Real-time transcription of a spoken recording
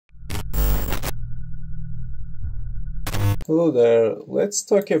Hello there, let's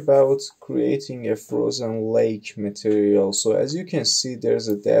talk about creating a frozen lake material. So as you can see, there's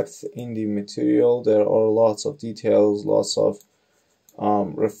a depth in the material. There are lots of details, lots of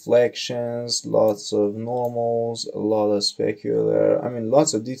reflections, lots of normals, a lot of specular,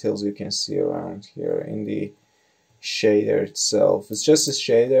 lots of details you can see around here in the shader itself. It's just a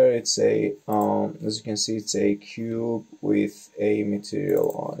shader. It's a as you can see, it's a cube with a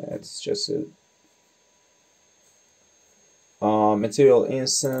material on it. It's just a material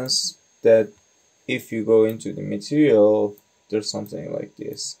instance that if you go into the material, there's something like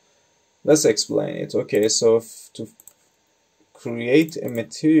this. Let's explain it. Okay, so to create a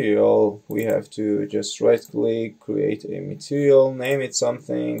material, we have to just right click, create a material, name it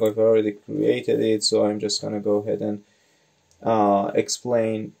something. I've already created it, so I'm just gonna go ahead and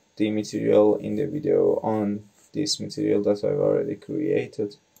explain the material in the video on this material that I've already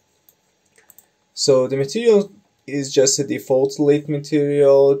created. So the material is just a default lit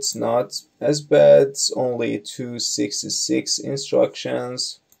material. It's not as bad. It's only 266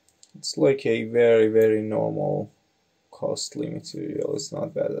 instructions. It's like a very normal costly material. It's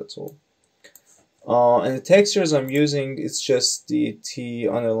not bad at all. And the textures I'm using, it's just the T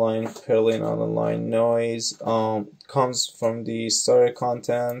underline Perlin underline noise. Comes from the starter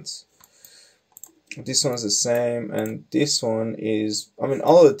content. This one's the same, and this one is,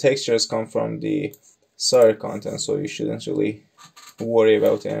 all of the textures come from the starter content, so you shouldn't really worry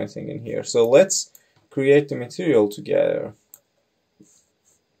about anything in here. So let's create the material together.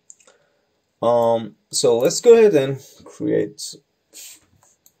 So let's go ahead and create,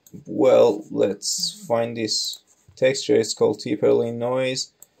 well, let's find this texture. It's called T-Perlin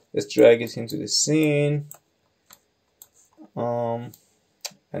noise. Let's drag it into the scene. And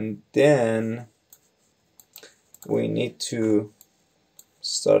then we need to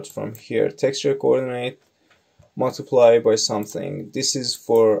start from here. Texture coordinate, multiply by something. This is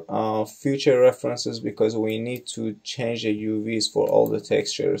for future references, because we need to change the UVs for all the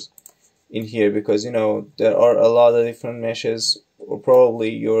textures in here, because there are a lot of different meshes, or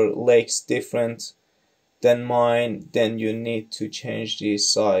probably your lake's different than mine. Then you need to change the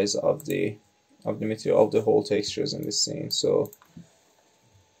size of the material, of the whole textures in the scene. So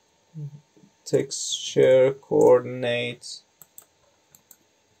texture coordinate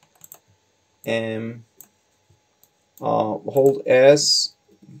M, hold S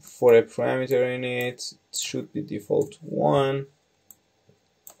for a parameter in it. It should be default 1,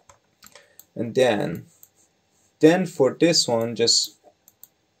 and then for this one just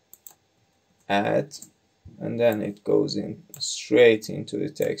add, and then it goes in straight into the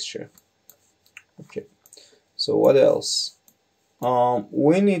texture. Okay, so what else?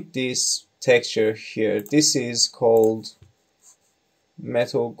 We need this texture here. This is called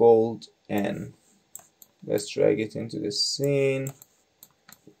metal gold N. Let's drag it into the scene.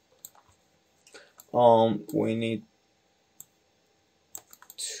 We need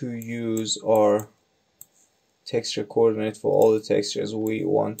to use our texture coordinate for all the textures we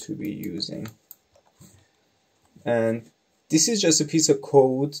want to be using. And this is just a piece of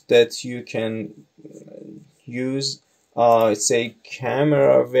code that you can use. It's a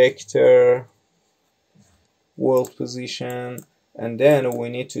camera vector, world position, and then we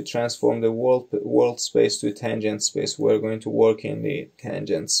need to transform the world space to tangent space. We're going to work in the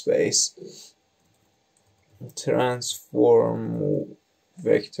tangent space. Transform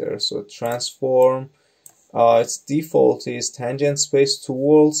vector. So transform, its default is tangent space to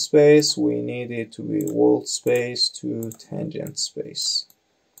world space. We need it to be world space to tangent space.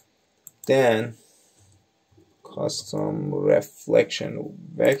 Then custom reflection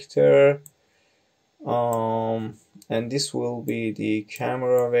vector, and this will be the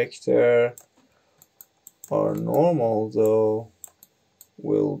camera vector. Our normal though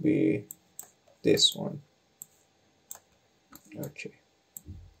will be this one. Okay,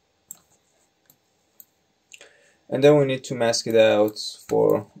 and then we need to mask it out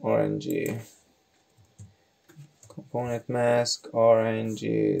for RNG. Component mask,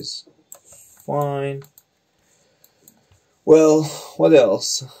 RNG is fine. Well, what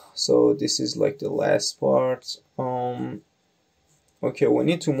else? So this is like the last part. Okay, we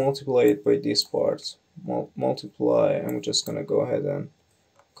need to multiply it by this part. Multiply, and we're just gonna go ahead and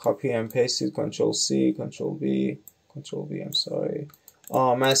copy and paste it. Control C, Control V, Control V. I'm sorry.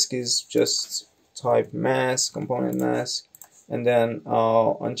 Mask is just type mask, component mask, and then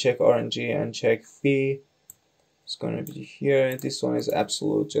uncheck RNG and check B. It's gonna be here. This one is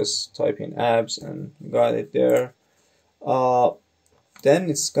absolute. Just type in abs and you got it there.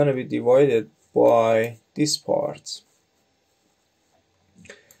 Then it's gonna be divided by this part.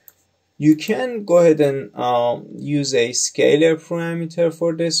 You can go ahead and use a scalar parameter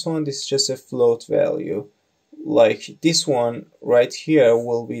for this one. This is just a float value. Like this one right here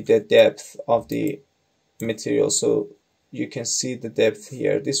will be the depth of the material, so you can see the depth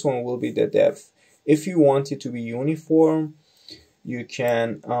here. This one will be the depth. If you want it to be uniform, you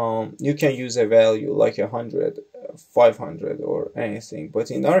can use a value like 100, 500 or anything, but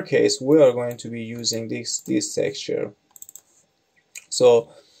in our case we are going to be using this texture. So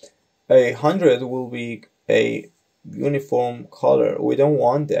 100 will be a uniform color. We don't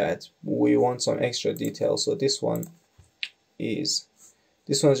want that. We want some extra detail. So this one's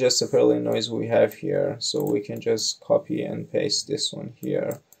just a Perlin noise we have here. So we can just copy and paste this one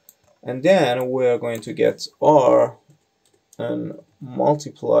here. And then we are going to get R and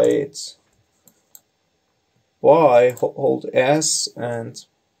multiply it by, hold S and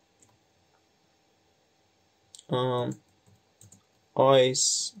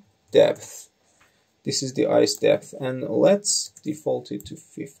ice depth. This is the ice depth, and let's default it to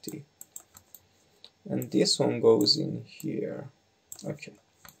 50. And this one goes in here. Okay.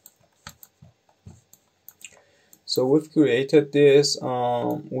 So we've created this.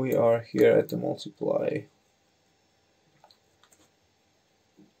 We are here at the multiply.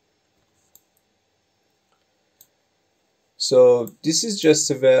 So this is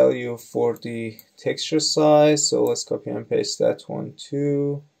just a value for the texture size. So let's copy and paste that one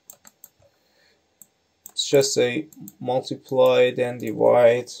too. It's just a multiply, then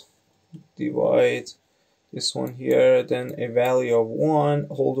divide this one here, then a value of 1,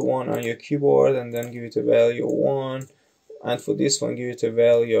 hold 1 on your keyboard and then give it a value of 1, and for this one give it a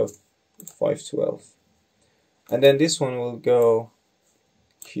value of 512, and then this one will go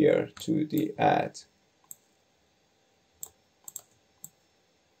here to the add,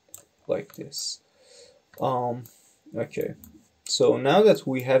 like this. Okay, so now that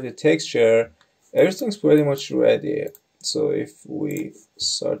we have the texture, everything's pretty much ready. So if we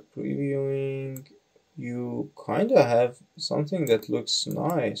start previewing, you kind of have something that looks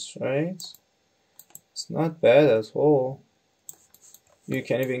nice, right? It's not bad at all. You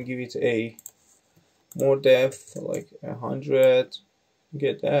can even give it a more depth, like 100,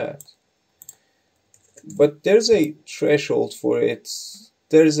 get that. But there's a threshold for it.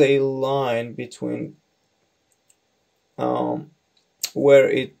 There's a line between where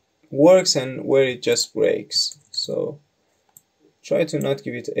it works and where it just breaks. So try to not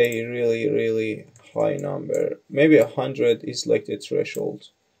give it a really high number. Maybe 100 is like the threshold,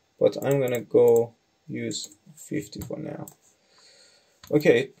 but I'm gonna go use 50 for now.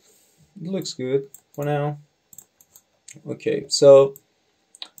 Okay, it looks good for now. Okay, so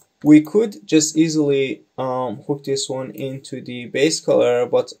we could just easily hook this one into the base color,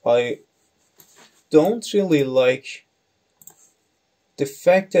 but I don't really like the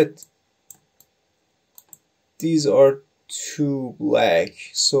fact that these are too black,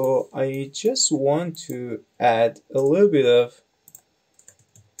 so I just want to add a little bit of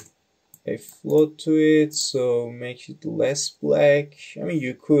a float to it, so make it less black. I mean,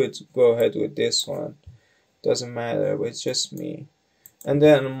 you could go ahead with this one, doesn't matter, but it's just me. And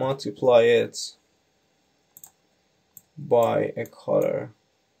then multiply it by a color,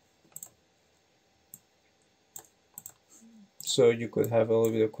 so you could have a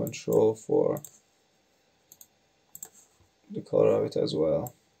little bit of control for the color of it as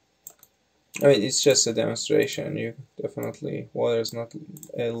well. I mean, it's just a demonstration. You definitely, water is not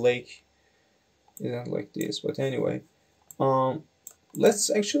a lake, isn't like this, but anyway, let's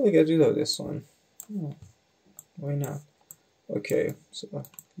actually get rid of this one. Oh, why not? Okay, so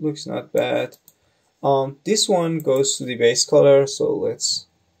looks not bad. This one goes to the base color, so let's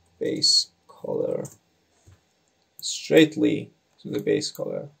base color straightly to the base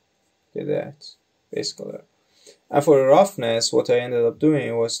color. Get that, base color. And for roughness, what I ended up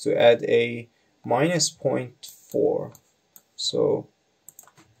doing was to add a -0.4. So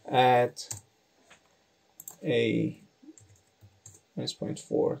add a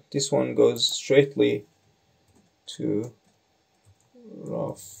 -0.4. This one goes straightly to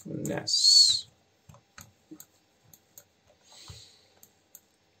roughness.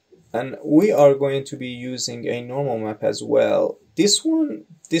 And we are going to be using a normal map as well. This one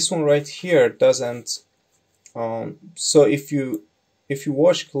right here doesn't. So if you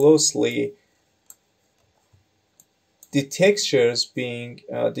watch closely, the textures being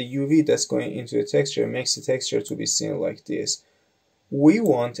the UV that's going into the texture makes the texture to be seen like this. We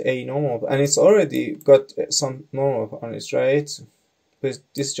want a normal, and it's already got some normal on it, right? But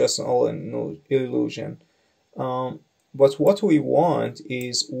this is just all an illusion. But what we want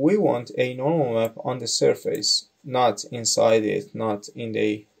is we want a normal map on the surface, not inside it, not in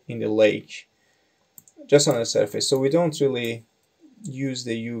in the lake, just on the surface. So we don't really use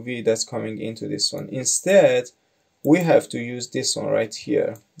the UV that's coming into this one. Instead, we have to use this one right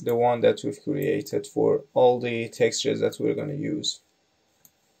here, the one that we've created for all the textures that we're going to use.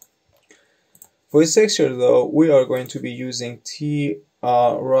 For this texture though, we are going to be using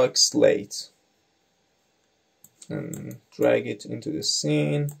T-Rock Slate, and drag it into the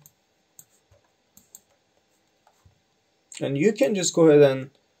scene. And you can just go ahead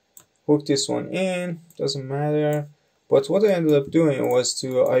and hook this one in, doesn't matter. But what I ended up doing was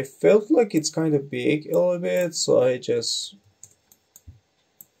I felt like it's kind of big a little bit, so I just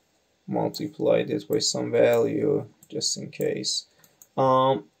multiplied it by some value just in case.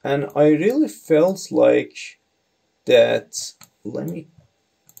 And I really felt like that, let me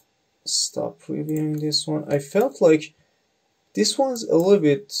stop previewing this one. I felt like this one's a little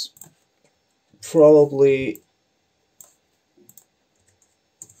bit probably,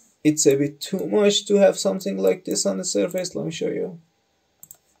 it's a bit too much to have something like this on the surface. Let me show you.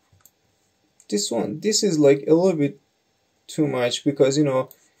 This is like a little bit too much, because you know,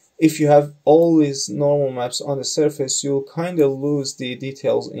 if you have all these normal maps on the surface, you'll kind of lose the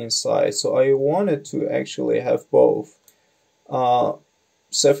details inside. So I wanted to actually have both.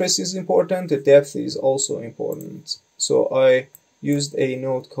 Surface is important, the depth is also important. So I used a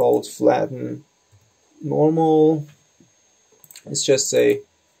node called flatten normal. It's just a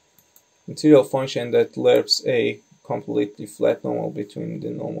material function that lerps a completely flat normal between the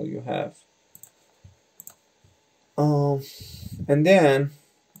normal you have. And then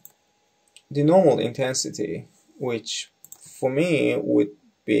the normal intensity, which for me would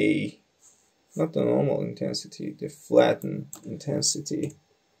be not the normal intensity, the flatten intensity.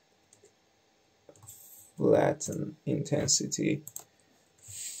 Flatten intensity.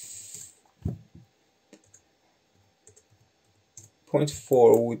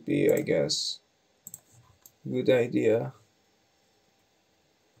 0.4 would be, I guess, good idea.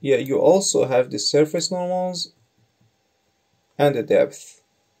 Yeah, you also have the surface normals and the depth,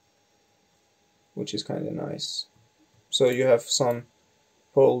 which is kind of nice. So you have some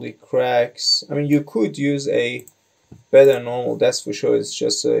probably cracks. I mean, you could use a better normal, that's for sure. It's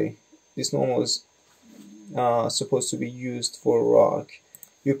just this normal is supposed to be used for rock.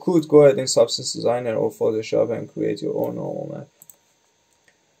 You could go ahead in Substance Designer or Photoshop and create your own normal map.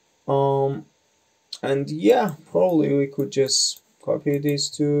 And yeah, probably we could just copy these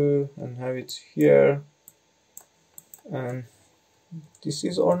two and have it here, and this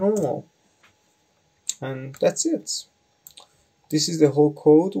is our normal, and that's it. This is the whole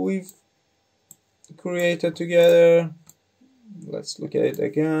code we've created together. Let's look at it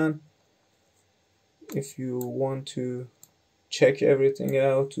again if you want to check everything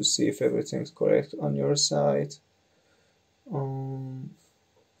out to see if everything's correct on your side.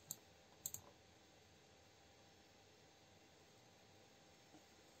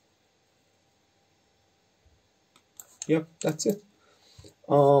 Yep, that's it.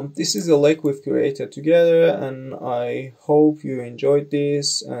 This is the lake we've created together, and I hope you enjoyed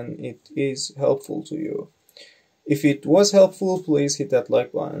this and it is helpful to you. If it was helpful, please hit that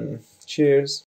like button. Cheers.